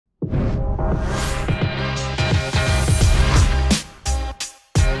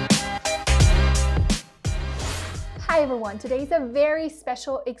Hi everyone, today's a very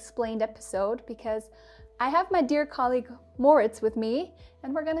special explained episode because I have my dear colleague Moritz with me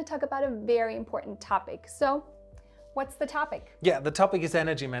and we're going to talk about a very important topic. So what's the topic? Yeah, the topic is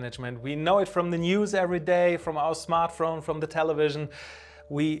energy management. We know it from the news every day, from our smartphone, from the television.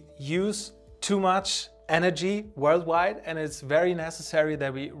 We use too much energy worldwide, and it's very necessary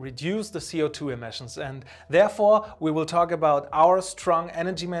that we reduce the CO2 emissions. And therefore, we will talk about our strong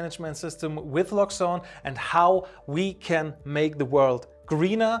energy management system with Loxone and how we can make the world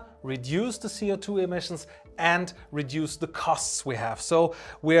greener, reduce the CO2 emissions, and reduce the costs we have. So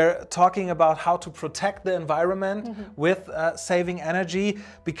we're talking about how to protect the environment with saving energy,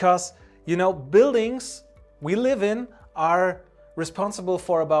 because, you know, buildings we live in are responsible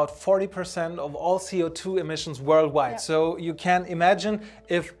for about 40% of all CO2 emissions worldwide. So you can imagine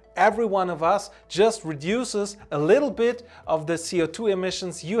if every one of us just reduces a little bit of the CO2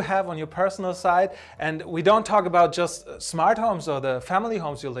 emissions you have on your personal side. And we don't talk about just smart homes or the family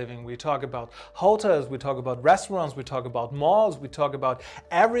homes you're living. We talk about hotels, we talk about restaurants, we talk about malls, we talk about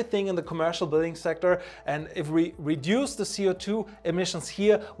everything in the commercial building sector. And if we reduce the CO2 emissions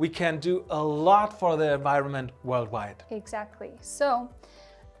here, we can do a lot for the environment worldwide. Exactly. So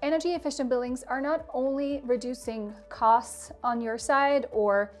energy efficient buildings are not only reducing costs on your side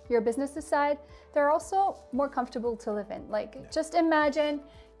or your business's side, they're also more comfortable to live in. Like, just imagine,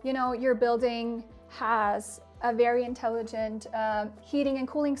 you know, your building has a very intelligent heating and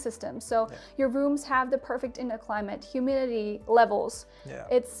cooling system. So your rooms have the perfect indoor climate, humidity levels.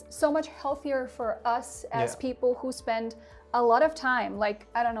 It's so much healthier for us as people who spend a lot of time, like,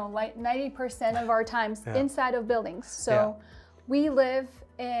 I don't know, like 90% of our times inside of buildings. So we live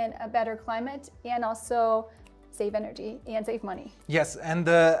in a better climate and also save energy and save money. Yes, and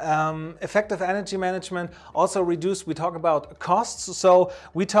the effective energy management also reduce, we talk about costs. So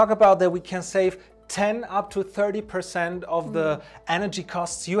we talk about that we can save 10 up to 30% of the energy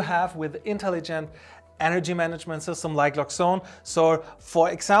costs you have with intelligent energy management system like Loxone. So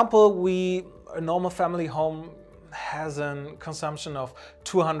for example, a normal family home has a consumption of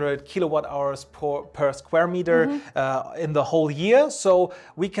 200 kilowatt hours per square meter in the whole year. So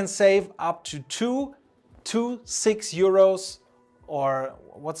we can save up to 2 to 6 euros, or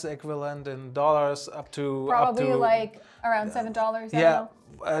what's the equivalent in dollars, probably like around $7. I don't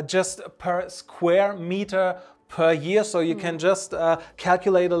know. Just per square meter per year. So you can just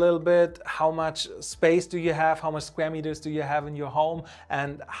calculate a little bit how much space do you have, how much square meters do you have in your home,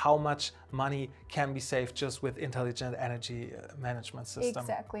 and how much money can be saved just with intelligent energy management system.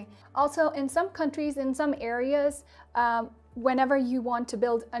 Exactly. Also, in some countries, in some areas, whenever you want to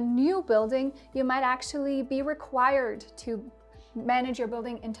build a new building, you might actually be required to manage your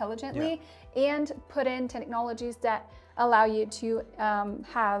building intelligently and put in technologies that allow you to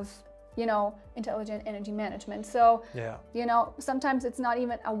have, you know, intelligent energy management. So, you know, sometimes it's not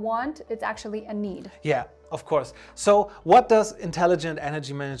even a want, it's actually a need. Yeah, of course. So what does intelligent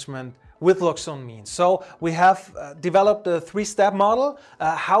energy management with Loxone mean? So we have developed a 3-step model,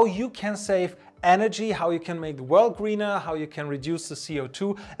 how you can save energy, how you can make the world greener, how you can reduce the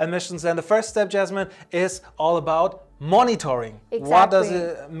CO2 emissions. And the first step, Jasmine, is all about monitoring. Exactly. What does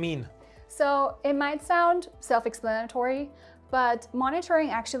it mean? So it might sound self-explanatory, but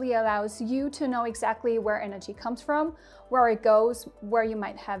monitoring actually allows you to know exactly where energy comes from, where it goes, where you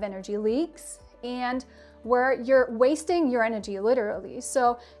might have energy leaks, and where you're wasting your energy literally.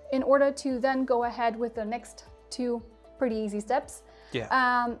 So in order to then go ahead with the next 2 pretty easy steps,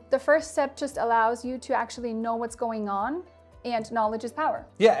 the first step just allows you to actually know what's going on, and knowledge is power.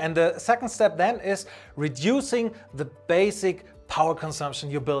 Yeah, and the second step then is reducing the basic power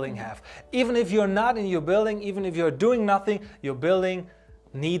consumption your building have. Even if you're not in your building, even if you're doing nothing, your building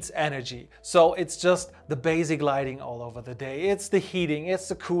needs energy. So it's just the basic lighting all over the day. It's the heating, it's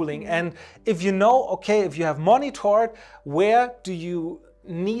the cooling. And if you know, okay, if you have monitored where do you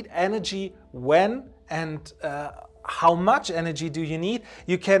need energy, when, and how much energy do you need,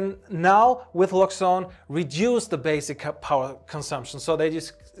 you can now with Loxone reduce the basic power consumption. So that you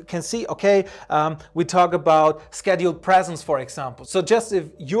can see, okay, we talk about scheduled presence, for example. So just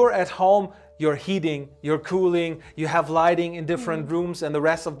if you're at home, you're heating, you're cooling, you have lighting in different rooms, and the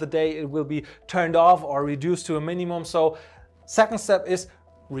rest of the day it will be turned off or reduced to a minimum. So second step is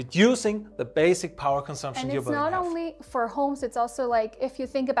reducing the basic power consumption you're building. And it's not only for homes, it's also like if you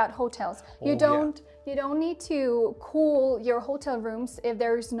think about hotels. You don't need to cool your hotel rooms if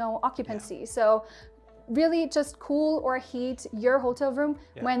there's no occupancy. So really just cool or heat your hotel room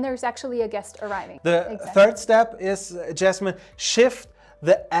when there's actually a guest arriving. The third step is, Jasmine, shift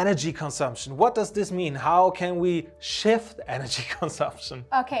the energy consumption. What does this mean? How can we shift energy consumption?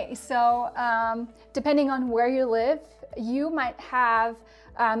 Okay, so depending on where you live, you might have,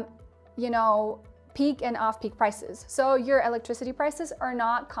 peak and off-peak prices. So your electricity prices are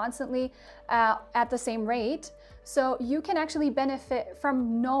not constantly at the same rate. So you can actually benefit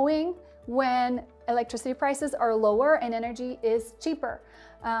from knowing when electricity prices are lower and energy is cheaper.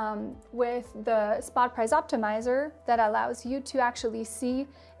 With the spot price optimizer that allows you to actually see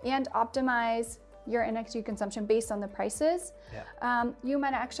and optimize your energy consumption based on the prices, you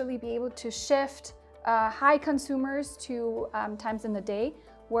might actually be able to shift high consumers to times in the day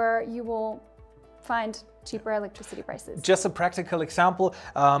where you will find cheaper electricity prices. Just a practical example,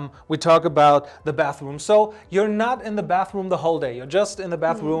 we talk about the bathroom. So you're not in the bathroom the whole day. You're just in the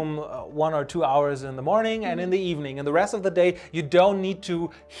bathroom 1 or 2 hours in the morning and in the evening. And the rest of the day, you don't need to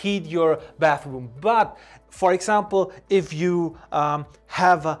heat your bathroom. But for example, if you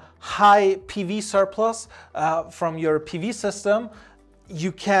have a high PV surplus from your PV system,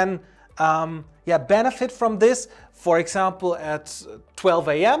 you can benefit from this. For example, at 12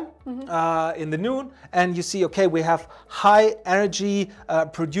 a.m. In the noon, and you see, okay, we have high energy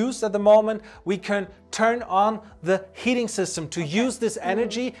produced at the moment. We can turn on the heating system to use this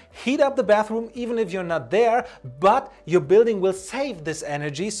energy, heat up the bathroom, even if you're not there, but your building will save this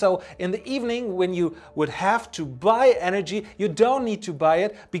energy. So in the evening, when you would have to buy energy, you don't need to buy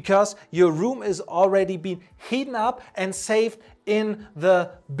it because your room is already been heated up and saved in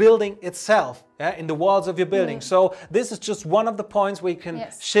the building itself, in the walls of your building. So this is just one of the points where you can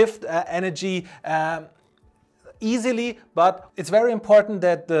shift energy easily, but it's very important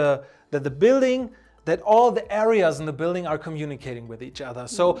that the building, that all the areas in the building are communicating with each other,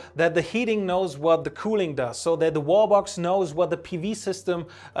 so that the heating knows what the cooling does, so that the wall box knows what the PV system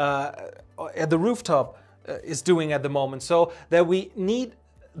at the rooftop is doing at the moment, so that we need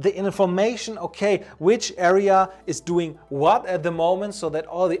the information, okay, which area is doing what at the moment, so that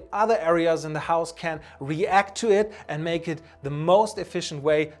all the other areas in the house can react to it and make it the most efficient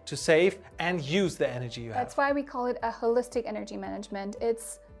way to save and use the energy you have. That's why we call it a holistic energy management.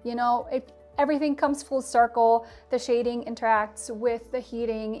 It's, everything comes full circle. The shading interacts with the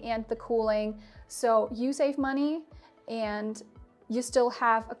heating and the cooling. So you save money and you still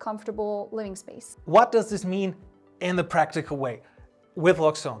have a comfortable living space. What does this mean in the practical way with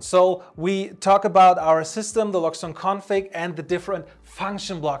Loxone? So we talk about our system, the Loxone config, and the different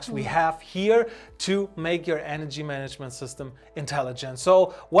function blocks we have here to make your energy management system intelligent.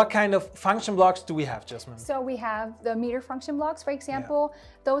 So what kind of function blocks do we have, Jasmine? So we have the meter function blocks, for example.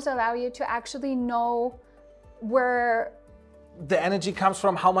 Those allow you to actually know where the energy comes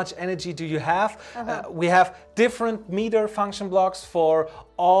from, how much energy do you have. We have different meter function blocks for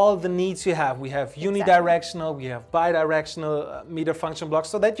all the needs you have. We have unidirectional, we have bidirectional meter function blocks,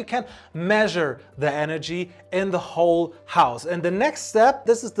 so that you can measure the energy in the whole house. And the next step,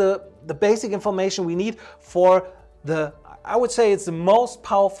 this is the basic information we need for I would say it's the most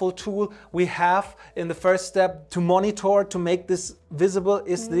powerful tool we have in the first step to monitor, to make this visible,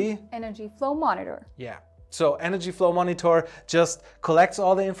 is the energy flow monitor. So energy flow monitor just collects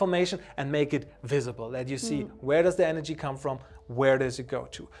all the information and make it visible, that you see where does the energy come from, where does it go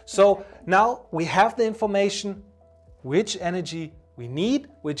to. So now we have the information, which energy we need,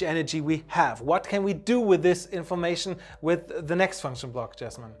 which energy we have. What can we do with this information with the next function block,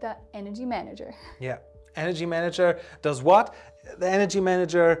 Jasmine? The energy manager. Energy manager does what? The energy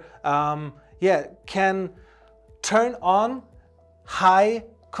manager can turn on high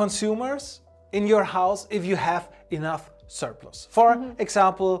consumers in your house if you have enough surplus. For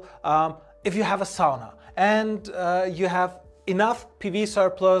example, if you have a sauna and you have enough PV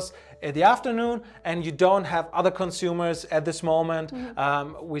surplus in the afternoon and you don't have other consumers at this moment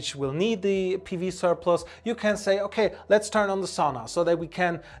which will need the PV surplus, you can say, okay, let's turn on the sauna so that we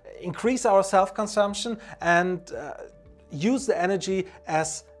can increase our self-consumption and use the energy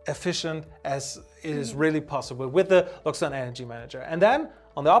as efficient as it is really possible with the Loxone Energy Manager. And then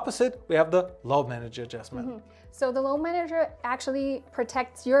on the opposite, we have the load manager, Jasmine. So the load manager actually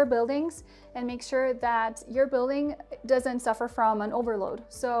protects your buildings and makes sure that your building doesn't suffer from an overload.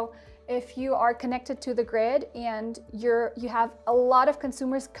 So if you are connected to the grid and you have a lot of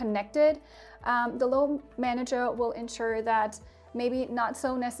consumers connected, the load manager will ensure that maybe not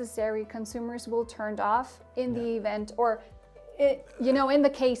so necessary consumers will turn off in the event, or in the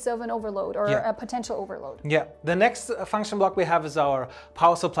case of an overload or a potential overload. The next function block we have is our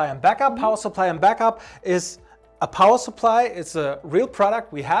power supply and backup. Power supply and backup is a power supply. It's a real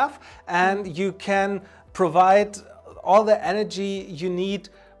product we have, and you can provide all the energy you need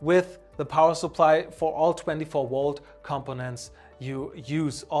with the power supply for all 24-volt components you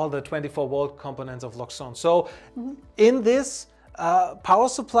use all the 24-volt components of Loxone. So in this power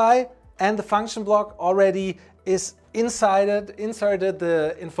supply and the function block already is inserted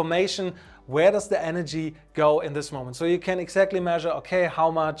the information where does the energy go in this moment. So you can exactly measure, okay, how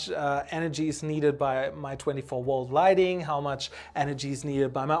much energy is needed by my 24-volt lighting, how much energy is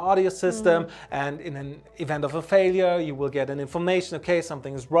needed by my audio system, and in an event of a failure, you will get an information, okay,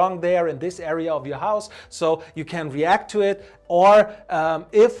 something is wrong there in this area of your house, so you can react to it. Or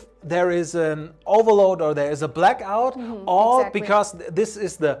if there is an overload or there is a blackout, because this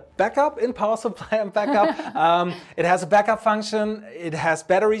is the backup in power supply and backup. It has a backup function, it has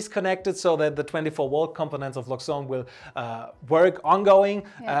batteries connected so that the 24-volt components of Loxone will work ongoing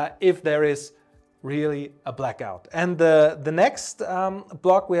if there is really a blackout. And the next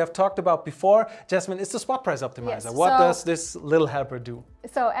block we have talked about before, Jasmine, is the spot price optimizer. Yes. What does this little helper do?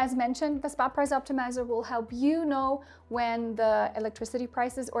 So as mentioned, the spot price optimizer will help you know when the electricity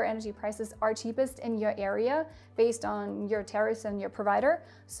prices or energy prices are cheapest in your area based on your tariffs and your provider.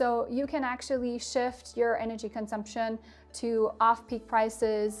 So you can actually shift your energy consumption to off-peak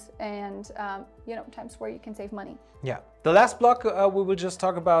prices and times where you can save money. Yeah. The last block we will just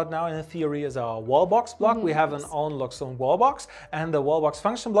talk about now in theory is our wall box block. We have an own Loxone wall box, and the wall box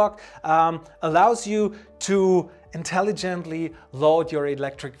function block allows you to intelligently load your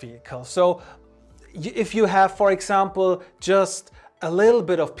electric vehicle. So if you have, for example, just a little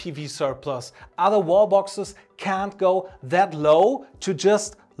bit of PV surplus, other wall boxes can't go that low to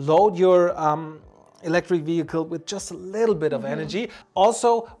just load your electric vehicle with just a little bit of energy.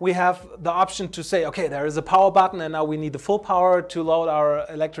 Also, we have the option to say, okay, there is a power button and now we need the full power to load our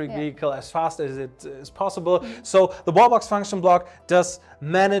electric vehicle as fast as it is possible. So the wallbox function block does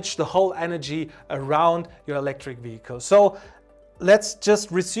manage the whole energy around your electric vehicle. So let's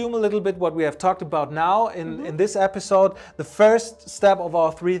just resume a little bit what we have talked about now in this episode. The first step of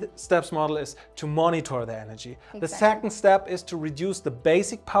our 3 steps model is to monitor the energy. The second step is to reduce the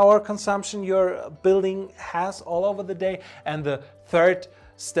basic power consumption your building has all over the day. And the third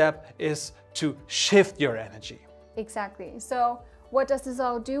step is to shift your energy. Exactly. So what does this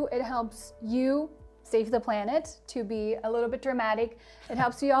all do? It helps you save the planet, to be a little bit dramatic. It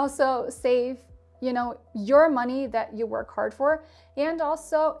helps you also save your money that you work hard for, and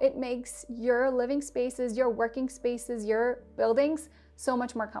also it makes your living spaces, your working spaces, your buildings so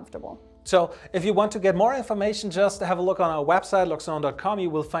much more comfortable. So if you want to get more information, just have a look on our website, loxone.com. You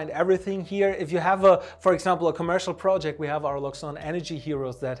will find everything here. If you have, for example, a commercial project, we have our Loxone Energy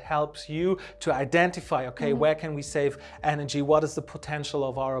Heroes that helps you to identify, okay, where can we save energy? What is the potential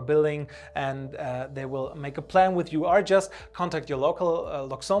of our building? And they will make a plan with you, or just contact your local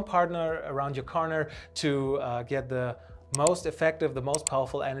Loxone partner around your corner to get the most effective, the most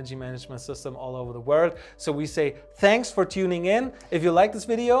powerful energy management system all over the world. So we say thanks for tuning in. If you like this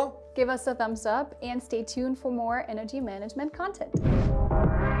video, give us a thumbs up and stay tuned for more energy management content.